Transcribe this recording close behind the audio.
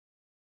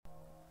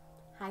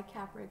Hi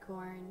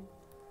Capricorn.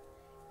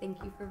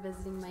 Thank you for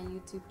visiting my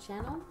YouTube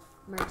channel,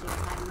 Merging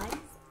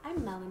Timelines.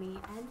 I'm Melanie,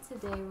 and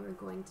today we're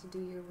going to do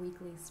your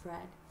weekly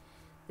spread.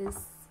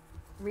 This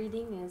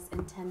reading is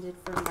intended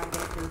for Monday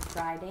through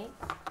Friday.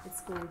 It's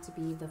going to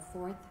be the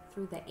 4th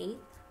through the 8th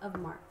of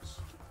March.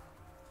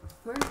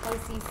 We're in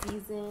Pisces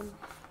season,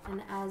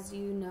 and as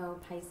you know,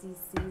 Pisces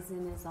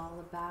season is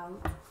all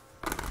about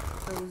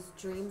those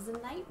dreams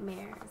and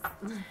nightmares.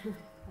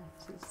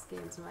 That just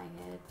came to my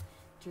head.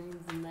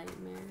 Dreams and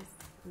nightmares.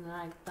 And then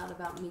I thought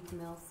about Meek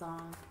Mill's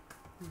song,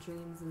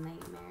 Dreams and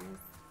Nightmares.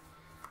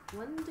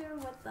 Wonder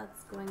what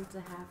that's going to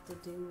have to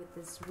do with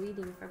this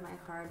reading for my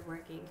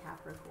hard-working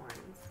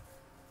Capricorns.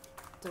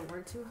 Don't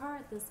work too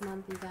hard this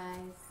month, you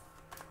guys.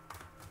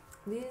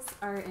 These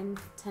are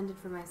intended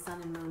for my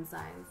sun and moon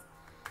signs,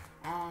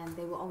 and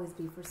they will always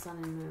be for sun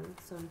and moon.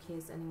 So in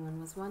case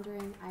anyone was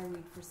wondering, I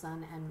read for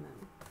sun and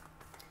moon.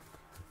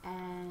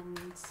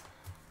 And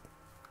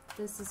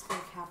this is for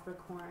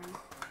Capricorn.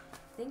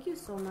 Thank you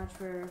so much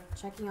for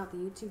checking out the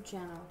YouTube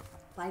channel,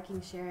 liking,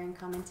 sharing,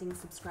 commenting,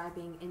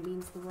 subscribing. It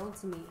means the world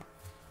to me.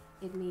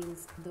 It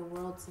means the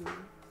world to me.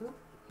 Oop,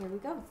 here we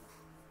go.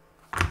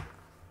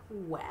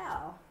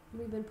 Wow,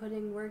 we've been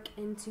putting work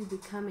into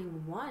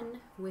becoming one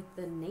with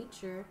the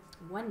nature.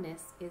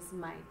 Oneness is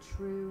my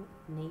true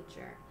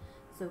nature.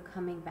 So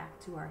coming back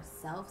to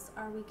ourselves,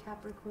 are we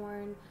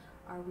Capricorn?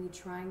 Are we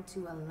trying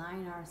to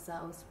align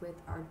ourselves with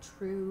our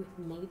true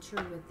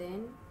nature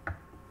within?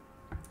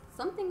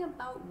 Something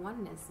about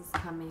oneness is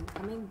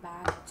coming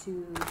back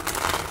to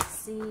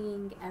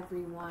seeing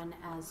everyone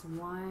as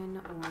one,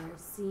 or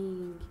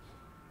seeing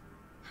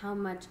how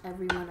much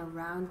everyone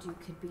around you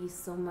could be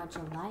so much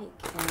alike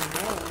in a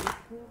way.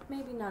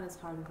 Maybe not as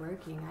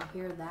hardworking. I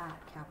hear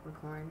that,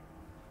 Capricorn.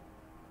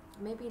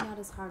 Maybe not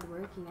as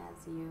hardworking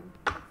as you.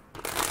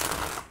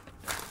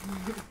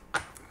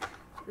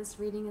 This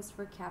reading is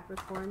for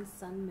Capricorn,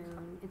 Sun,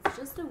 Moon. It's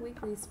just a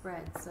weekly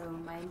spread, so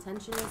my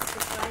intention is to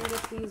try and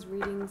get these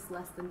readings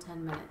less than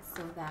 10 minutes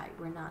so that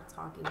we're not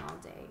talking all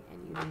day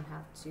and you don't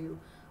have to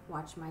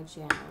watch my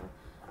channel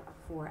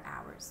for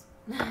hours.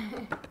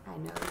 I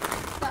know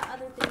you've got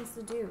other things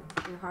to do.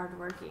 You're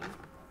hardworking.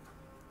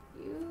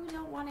 You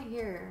don't want to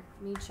hear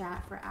me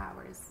chat for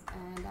hours,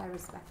 and I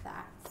respect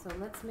that. So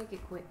let's make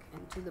it quick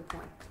and to the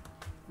point,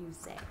 you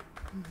say.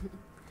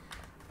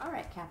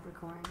 Alright,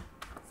 Capricorn.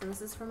 So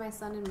this is for my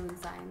sun and moon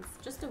signs,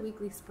 just a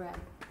weekly spread.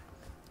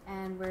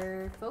 And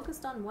we're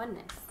focused on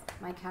oneness.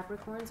 My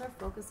Capricorns are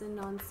focusing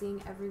on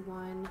seeing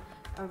everyone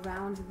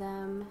around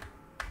them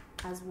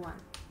as one.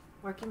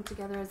 Working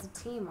together as a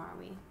team, are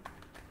we?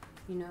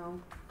 You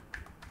know,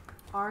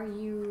 are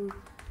you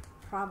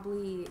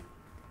probably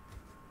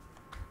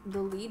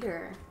the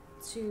leader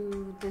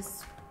to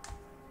this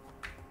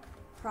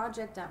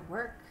project at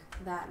work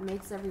that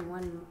makes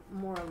everyone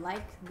more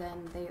alike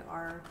than they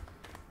are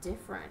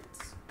different?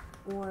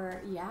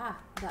 Or, yeah,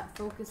 that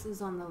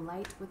focuses on the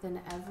light within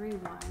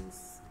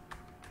everyone's.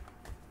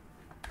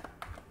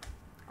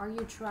 Are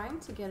you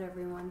trying to get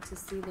everyone to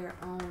see their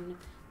own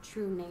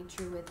true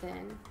nature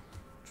within?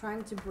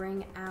 Trying to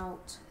bring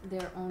out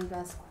their own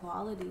best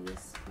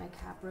qualities, my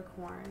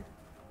Capricorn?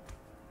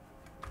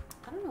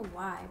 I don't know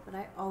why, but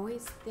I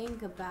always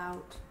think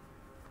about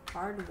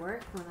hard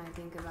work when I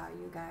think about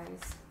you guys,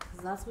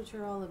 because that's what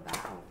you're all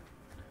about.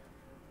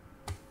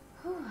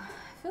 Whew.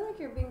 I feel like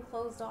you're being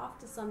closed off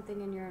to something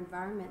in your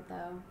environment,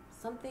 though.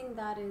 Something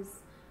that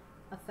is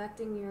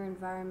affecting your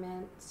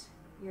environment.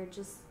 You're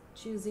just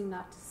choosing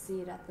not to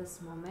see it at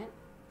this moment.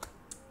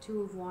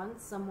 Two of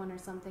Wands, someone or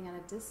something at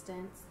a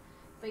distance.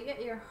 But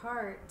yet your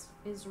heart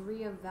is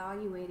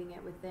reevaluating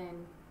it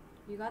within.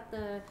 You got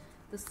the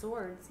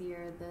swords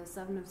here, the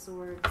Seven of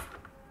Swords.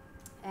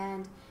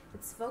 And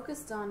it's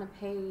focused on a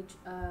page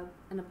of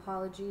an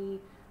apology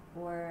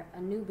or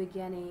a new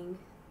beginning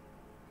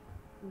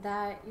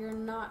that you're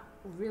not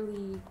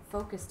really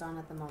focused on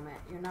at the moment.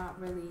 You're not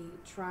really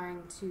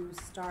trying to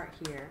start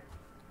here.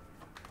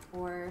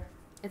 Or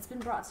it's been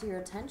brought to your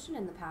attention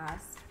in the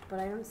past, but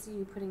I don't see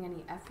you putting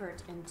any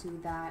effort into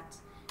that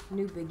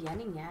new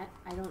beginning yet.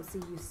 I don't see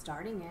you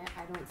starting it.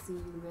 I don't see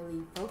you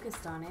really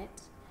focused on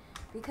it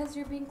because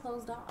you're being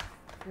closed off.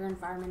 Your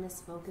environment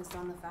is focused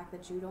on the fact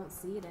that you don't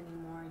see it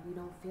anymore. You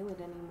don't feel it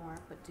anymore,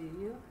 but do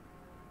you?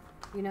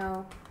 You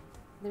know,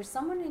 there's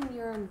someone in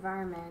your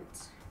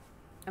environment,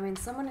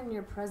 someone in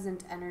your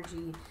present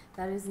energy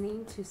that is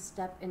needing to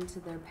step into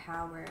their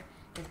power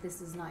if this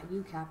is not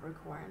you,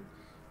 Capricorn.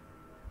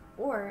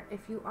 Or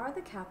if you are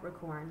the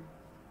Capricorn,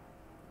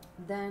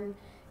 then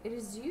it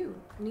is you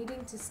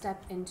needing to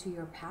step into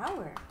your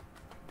power,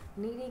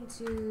 needing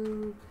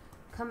to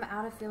come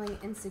out of feeling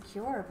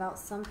insecure about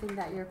something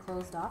that you're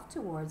closed off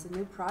towards, a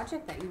new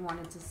project that you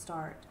wanted to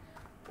start.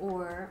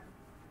 Or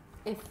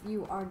if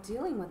you are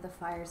dealing with a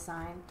fire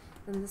sign,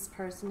 then this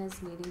person is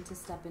needing to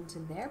step into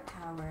their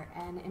power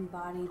and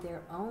embody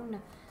their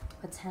own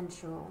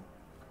potential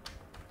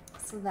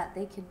so that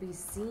they could be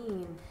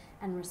seen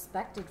and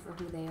respected for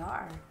who they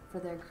are, for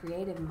their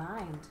creative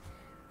mind,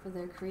 for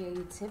their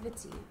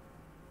creativity.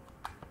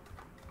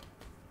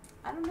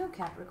 I don't know,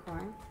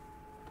 Capricorn.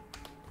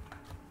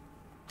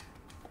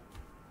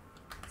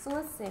 So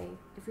let's say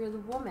if you're the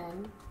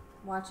woman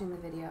watching the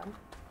video,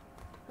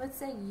 let's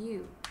say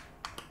you,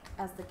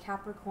 as the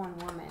Capricorn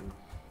woman,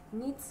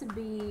 needs to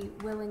be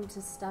willing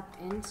to step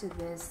into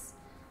this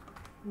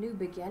new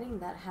beginning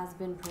that has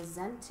been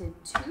presented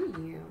to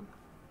you.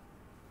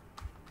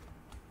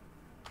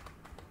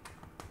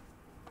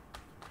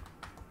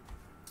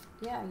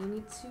 Yeah, you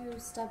need to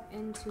step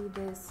into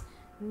this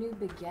new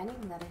beginning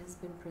that has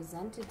been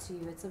presented to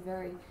you. It's a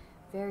very,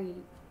 very,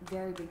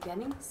 very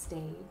beginning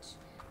stage.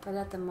 But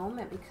at the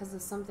moment, because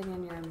of something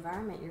in your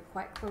environment, you're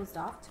quite closed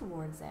off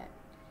towards it.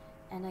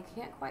 And I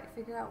can't quite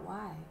figure out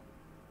why.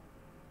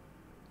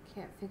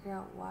 Can't figure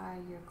out why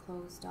you're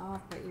closed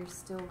off, but you're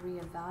still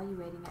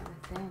reevaluating it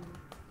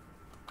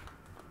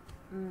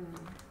within.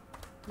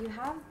 You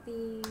have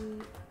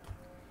the...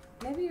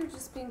 Maybe you're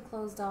just being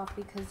closed off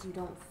because you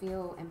don't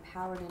feel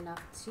empowered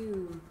enough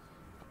to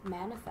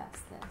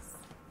manifest this.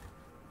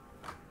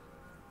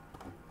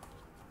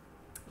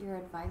 Your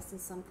advice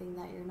is something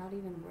that you're not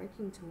even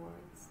working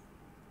towards.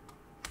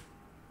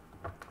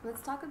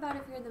 Let's talk about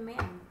if you're the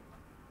man.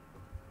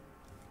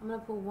 I'm going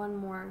to pull one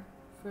more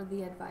for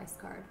the advice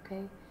card,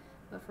 okay?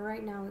 But for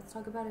right now, let's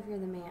talk about if you're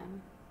the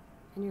man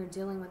and you're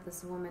dealing with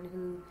this woman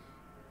who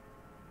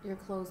you're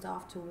closed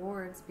off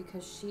towards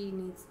because she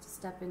needs to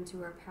step into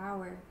her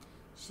power.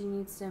 She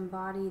needs to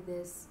embody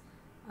this,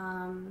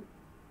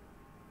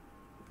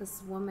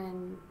 this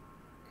woman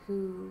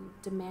who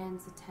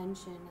demands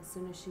attention as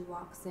soon as she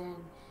walks in.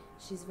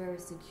 She's very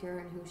secure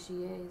in who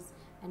she is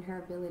and her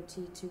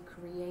ability to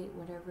create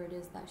whatever it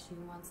is that she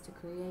wants to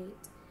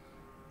create.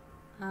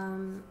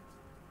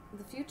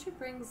 The future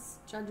brings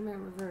judgment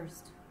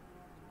reversed.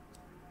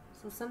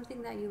 So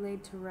something that you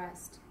laid to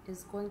rest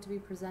is going to be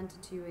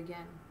presented to you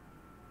again.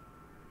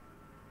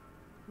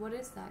 What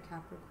is that,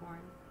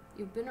 Capricorn?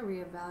 You've been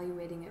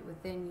reevaluating it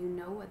within. You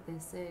know what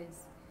this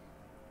is.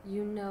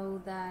 You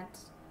know that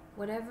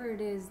whatever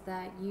it is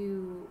that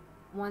you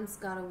once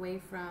got away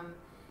from,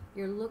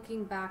 you're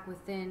looking back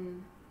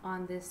within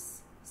on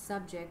this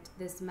subject,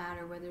 this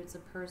matter, whether it's a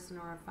person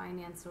or a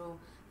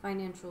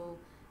financial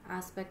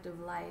aspect of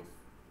life.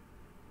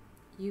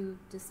 You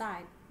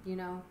decide, you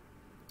know.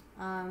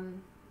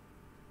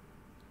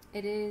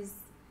 It is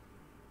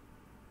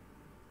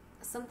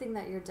something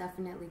that you're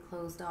definitely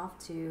closed off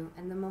to,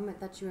 and the moment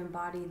that you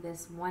embody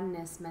this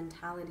oneness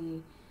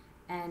mentality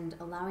and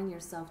allowing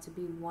yourself to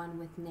be one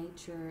with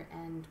nature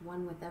and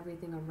one with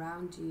everything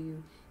around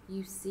you,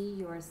 you see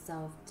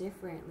yourself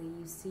differently.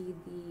 You see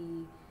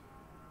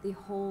the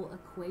whole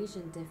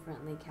equation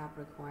differently,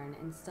 Capricorn,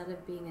 instead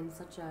of being in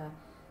such a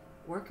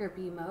worker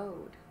bee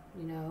mode,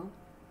 you know.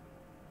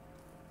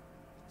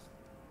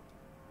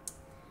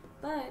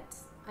 But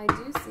I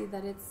do see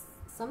that it's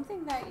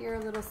something that you're a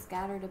little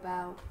scattered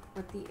about.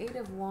 With the Eight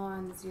of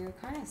Wands, you're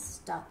kind of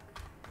stuck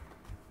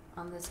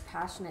on this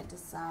passionate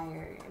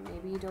desire.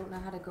 Maybe you don't know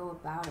how to go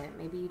about it.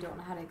 Maybe you don't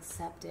know how to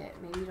accept it.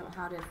 Maybe you don't know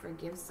how to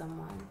forgive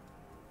someone.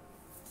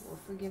 Or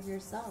forgive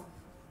yourself.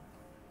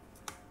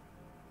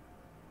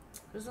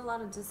 There's a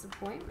lot of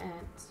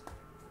disappointment.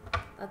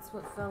 That's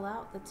what fell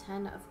out, the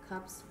Ten of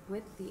Cups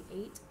with the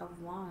Eight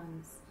of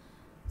Wands.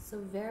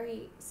 So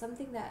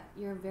something that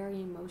you're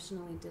very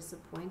emotionally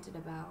disappointed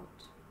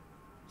about.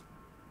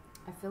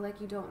 I feel like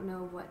you don't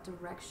know what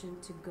direction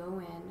to go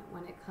in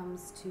when it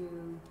comes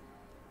to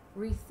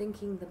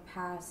rethinking the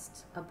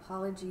past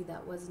apology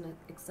that wasn't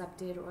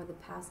accepted, or the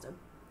past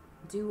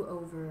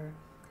do-over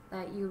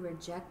that you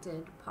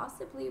rejected,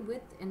 possibly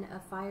with a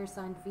fire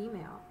sign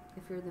female,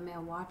 if you're the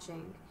male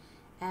watching.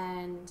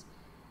 And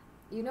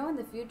you know in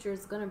the future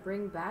it's going to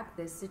bring back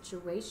this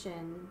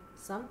situation.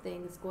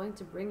 Something is going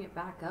to bring it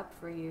back up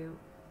for you,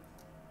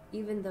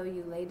 even though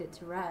you laid it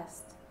to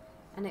rest.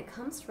 And it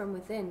comes from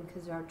within,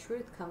 because our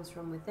truth comes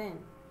from within.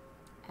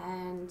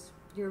 And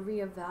you're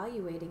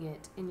reevaluating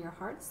it in your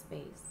heart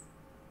space.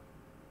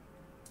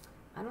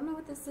 I don't know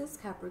what this is,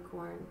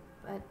 Capricorn,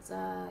 but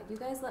you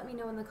guys let me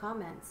know in the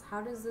comments.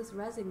 How does this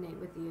resonate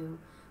with you?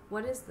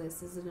 What is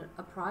this? Is it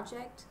a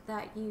project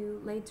that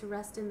you laid to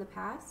rest in the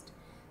past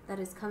that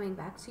is coming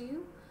back to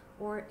you?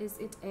 Or is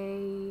it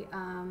a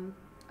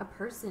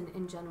person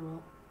in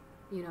general,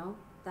 you know,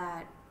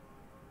 that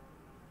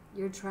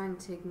you're trying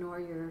to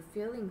ignore your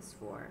feelings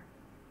for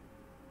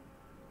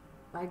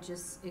by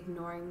just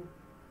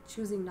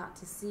choosing not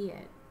to see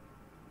it?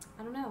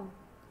 I don't know.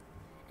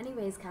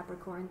 Anyways,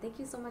 Capricorn, thank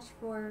you so much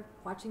for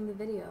watching the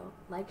video.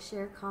 Like,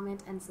 share,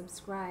 comment, and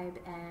subscribe,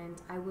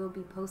 and I will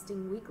be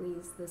posting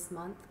weeklies this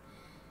month.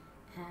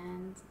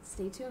 And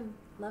stay tuned.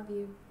 Love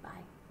you.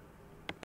 Bye.